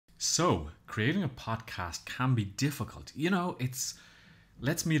So, creating a podcast can be difficult.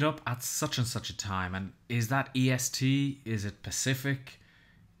 Let's meet up at such and such a time. And is that EST? Is it Pacific?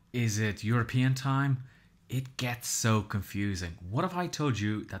 Is it European time? It gets so confusing. What if I told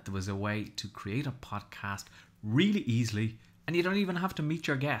you that there was a way to create a podcast really easily and you don't even have to meet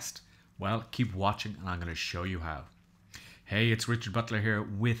your guest? Well, keep watching and I'm going to show you how. Hey, it's Richard Butler here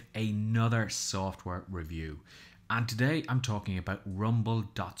with another software review. And today I'm talking about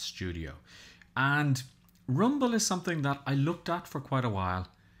Rumble.Studio. And Rumble is something that I looked at for quite a while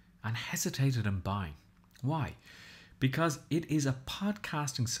and hesitated in buying. Why? Because it is a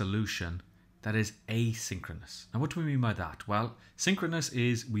podcasting solution that is asynchronous. Now, what do we mean by that? Well, synchronous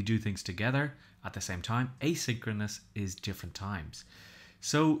is we do things together at the same time. Asynchronous is different times.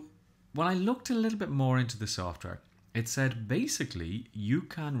 So when I looked a little bit more into the software, it said basically you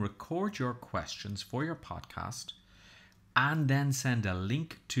can record your questions for your podcast and then send a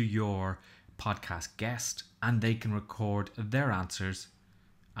link to your podcast guest and they can record their answers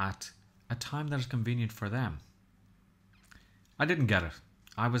at a time that is convenient for them. I didn't get it.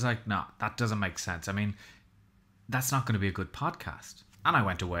 I was like, no, that doesn't make sense. I mean, that's not going to be a good podcast. And I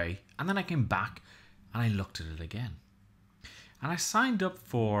went away and then I came back and I looked at it again. And I signed up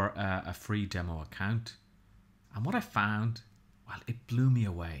for a free demo account. And what I found, well, it blew me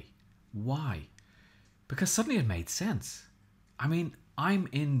away. Why? Because suddenly it made sense. I mean, I'm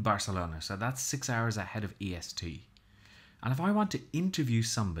in Barcelona, so that's 6 hours ahead of EST. And if I want to interview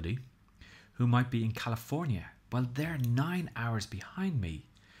somebody who might be in California, well, they're 9 hours behind me.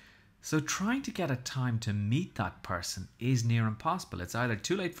 So trying to get a time to meet that person is near impossible. It's either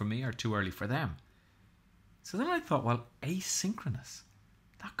too late for me or too early for them. So then I thought, well, asynchronous,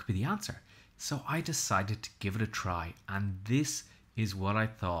 that could be the answer. So I decided to give it a try. And this is what I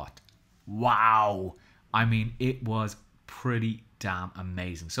thought. Wow. I mean, it was pretty damn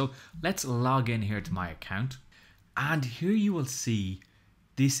amazing. So let's log in here to my account. And here you will see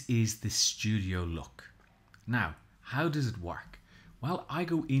this is the studio look. Now, how does it work? Well, I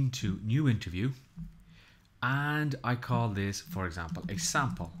go into new interview and I call this, for example, a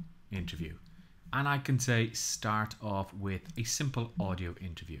sample interview. And I can say start off with a simple audio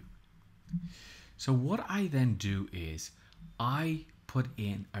interview. So what I then do is I put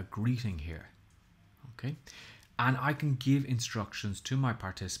in a greeting here, okay? And I can give instructions to my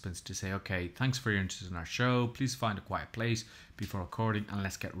participants to say, okay, thanks for your interest in our show. Please find a quiet place before recording and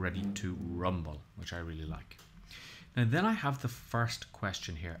let's get ready to rumble, which I really like. Now then I have the first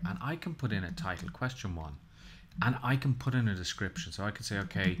question here and I can put in a title, question 1, and I can put in a description. So I can say,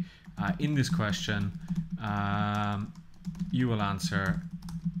 okay, in this question, you will answer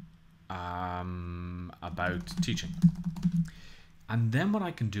about teaching. And then what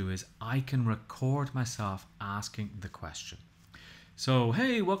I can do is I can record myself asking the question. So,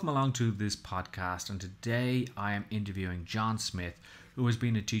 hey, welcome along to this podcast. And today I am interviewing John Smith, who has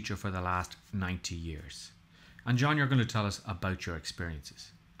been a teacher for the last 90 years. And John, you're going to tell us about your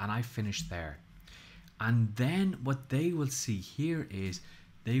experiences. And I finished there. And then what they will see here is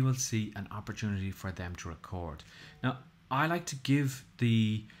they will see an opportunity for them to record. Now, I like to give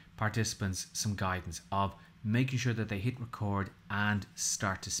the participants some guidance of making sure that they hit record and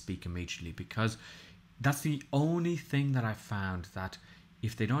start to speak immediately, because that's the only thing that I found that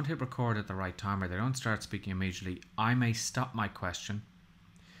if they don't hit record at the right time or they don't start speaking immediately, I may stop my question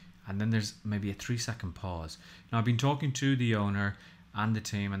and then there's maybe a 3-second pause. Now, I've been talking to the owner and the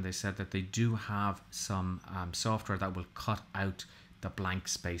team and they said that they do have some software that will cut out the blank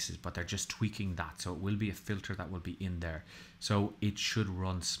spaces, but they're just tweaking that, so it will be a filter that will be in there, so it should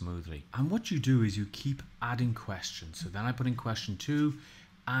run smoothly. And what you do is you keep adding questions. So then I put in question 2,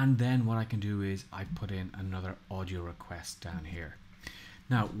 and then what I can do is I put in another audio request down here.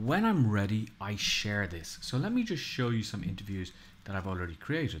 Now when I'm ready, I share this. So let me just show you some interviews that I've already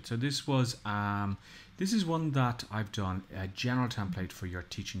created. So this was this is one that I've done, a general template for your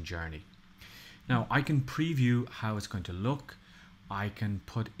teaching journey. Now I can preview how it's going to look. I can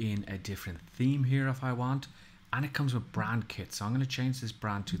put in a different theme here if I want, and it comes with brand kits. So I'm going to change this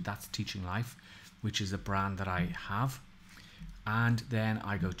brand to That's Teaching Life, which is a brand that I have. And then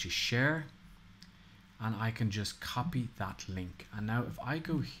I go to share and I can just copy that link. And now if I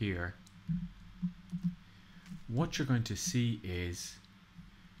go here, what you're going to see is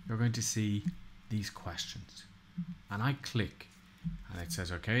you're going to see these questions. And I click and it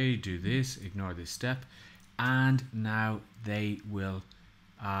says, okay, do this, ignore this step. And now they will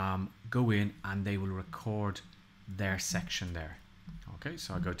go in and they will record their section there. Okay,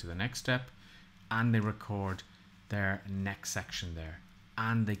 so I go to the next step and they record their next section there.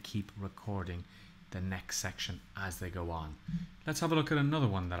 And they keep recording the next section as they go on. Let's have a look at another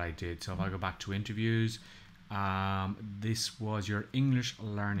one that I did. So if I go back to interviews, this was your English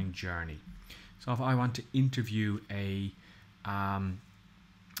learning journey. So if I want to interview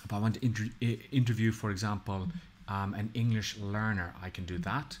interview, for example, an English learner, I can do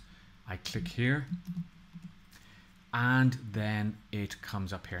that. I click here, and then it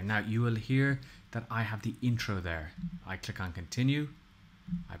comes up here. Now you will hear that I have the intro there. I click on continue,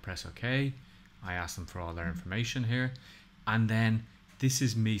 I press OK, I ask them for all their information here, and then this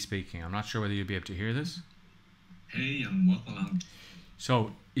is me speaking. I'm not sure whether you'll be able to hear this. Hey, and welcome along.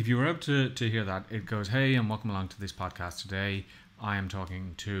 So if you were able to hear that, it goes, hey, and welcome along to this podcast. Today I am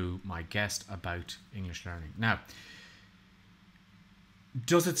talking to my guest about English learning. Now,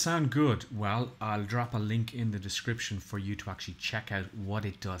 does it sound good? Well, I'll drop a link in the description for you to actually check out what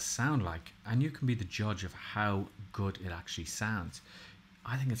it does sound like, and you can be the judge of how good it actually sounds.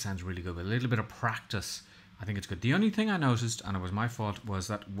 I think it sounds really good. With a little bit of practice, I think it's good. The only thing I noticed, and it was my fault, was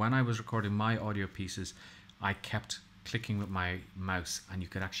that when I was recording my audio pieces, I kept clicking with my mouse, and you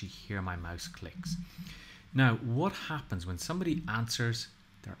could actually hear my mouse clicks. Now, what happens when somebody answers,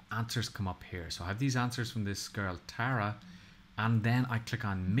 their answers come up here. So I have these answers from this girl, Tara, and then I click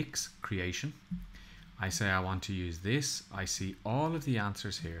on mix creation. I say I want to use this. I see all of the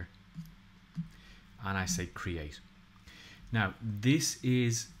answers here, and I say create. Now, this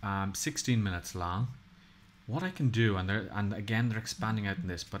is 16 minutes long. What I can do, and again, they're expanding out in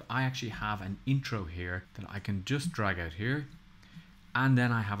this, but I actually have an intro here that I can just drag out here, and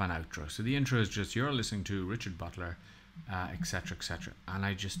then I have an outro. So the intro is just, you're listening to Richard Butler, etc., etc., and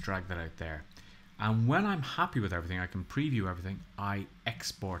I just drag that out there. And when I'm happy with everything, I can preview everything, I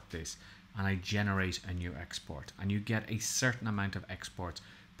export this, and I generate a new export, and you get a certain amount of exports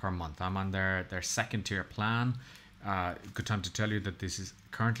per month. I'm on their second tier plan. Good time to tell you that this is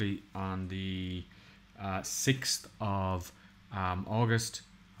currently on the 6th of August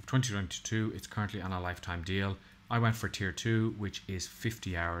of 2022. It's currently on a lifetime deal. I went for tier 2, which is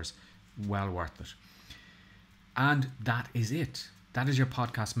 50 hours, well worth it. And that is it. That is your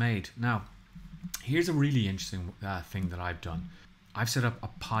podcast made. Now, here's a really interesting thing that I've done. I've set up a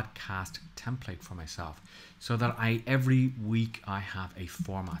podcast template for myself so that every week I have a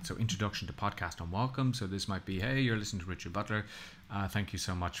format. So introduction to podcast and welcome. So this might be, hey, you're listening to Richard Butler. Thank you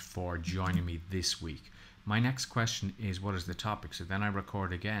so much for joining me this week. My next question is, what is the topic? So then I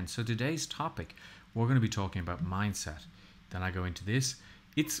record again. So today's topic, we're going to be talking about mindset. Then I go into this.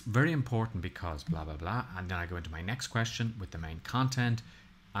 It's very important because blah, blah, blah. And then I go into my next question with the main content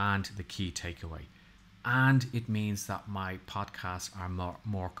and the key takeaway. And it means that my podcasts are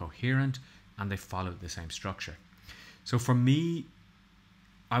more coherent and they follow the same structure. So for me,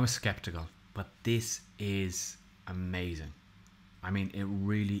 I was skeptical, but this is amazing. I mean, it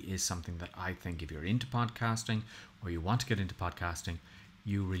really is something that I think if you're into podcasting or you want to get into podcasting,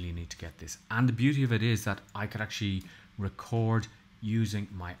 you really need to get this. And the beauty of it is that I could actually record using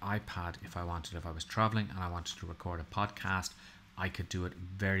my iPad if I wanted. If I was traveling and I wanted to record a podcast, I could do it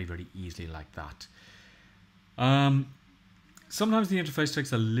very, very easily like that. Sometimes the interface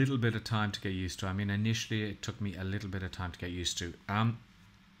takes a little bit of time to get used to. I mean, initially it took me a little bit of time to get used to.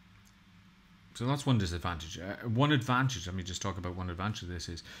 So that's one disadvantage. One advantage, let me just talk about one advantage of this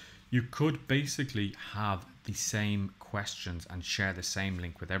is you could basically have the same questions and share the same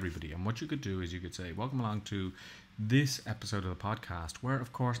link with everybody. And what you could do is you could say, welcome along to this episode of the podcast, where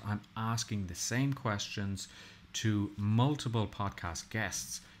of course I'm asking the same questions to multiple podcast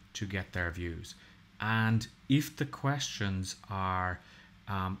guests to get their views. And if the questions are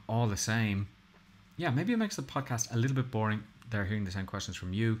all the same, yeah, maybe it makes the podcast a little bit boring. They're hearing the same questions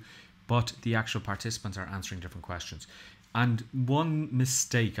from you, but the actual participants are answering different questions. And one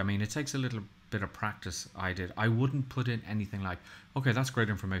mistake, I mean, it takes a little bit of practice I did. I wouldn't put in anything like, okay, that's great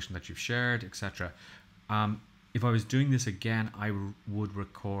information that you've shared, etc. If I was doing this again, I would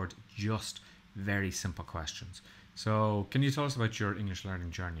record just very simple questions. So can you tell us about your English learning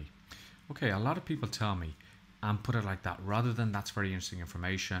journey? Okay, a lot of people tell me and put it like that rather than that's very interesting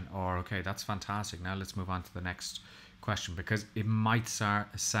information, or okay, that's fantastic, now let's move on to the next question, because it might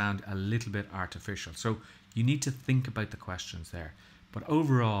sound a little bit artificial. So you need to think about the questions there. But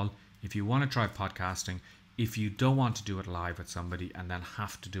overall, if you want to try podcasting, if you don't want to do it live with somebody and then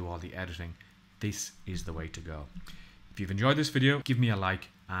have to do all the editing, this is the way to go. If you've enjoyed this video, give me a like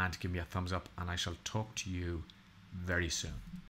and give me a thumbs up, and I shall talk to you very soon.